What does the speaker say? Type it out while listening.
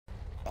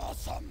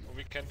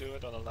We can do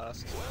it on the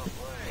last. Well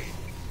played.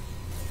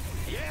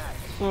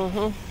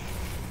 Yes.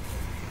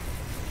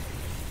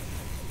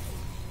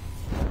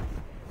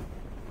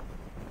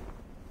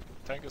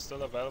 Tank is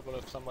still available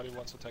if somebody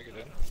wants to take it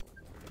in.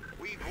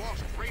 We've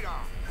lost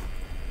radar.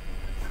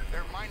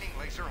 Their mining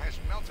laser has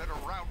melted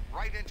a route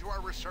right into our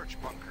research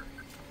bunker.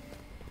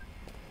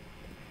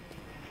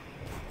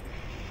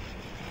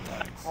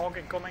 Nice. Hog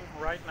incoming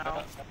right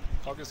now.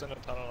 Hog is in the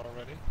tunnel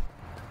already.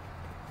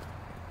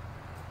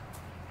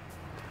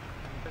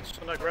 It's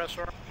an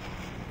aggressor.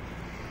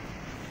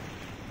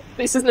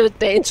 This is a bit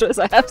dangerous,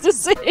 I have to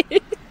say.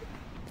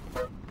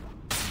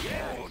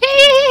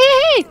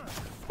 Hey!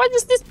 What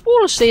is this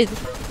bullshit?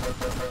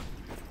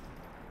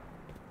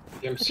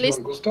 At least-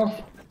 on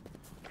Gustav.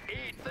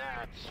 Eat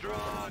that,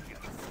 Strong.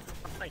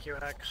 Thank you,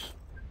 Hex.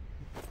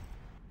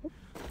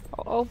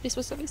 Oh, this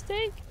was a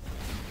mistake.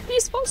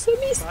 This was a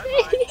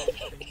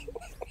mistake.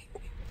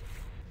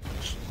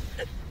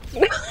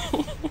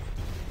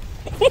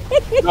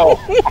 No.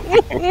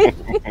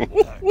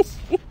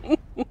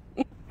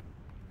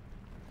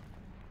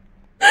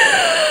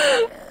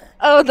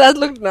 Oh, that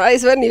looked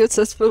nice when you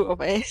just flew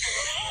away.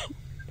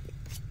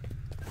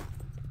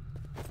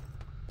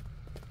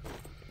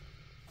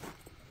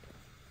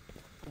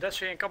 That's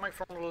incoming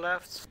from the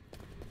left.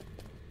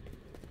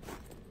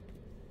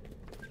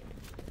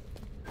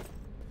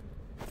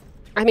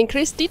 I mean,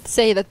 Chris did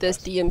say that there's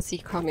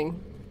DMC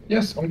coming.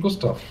 Yes, on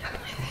Gustav.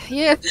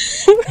 Yeah.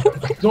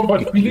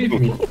 Nobody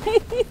believe me.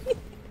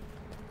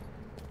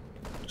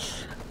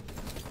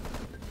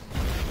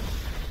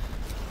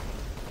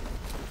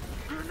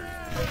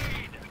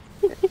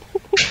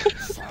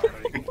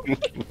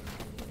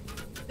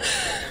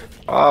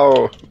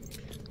 Oh.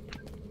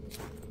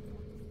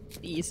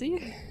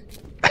 Easy.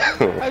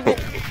 I mean,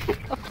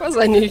 of course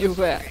I knew you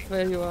were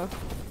where you are.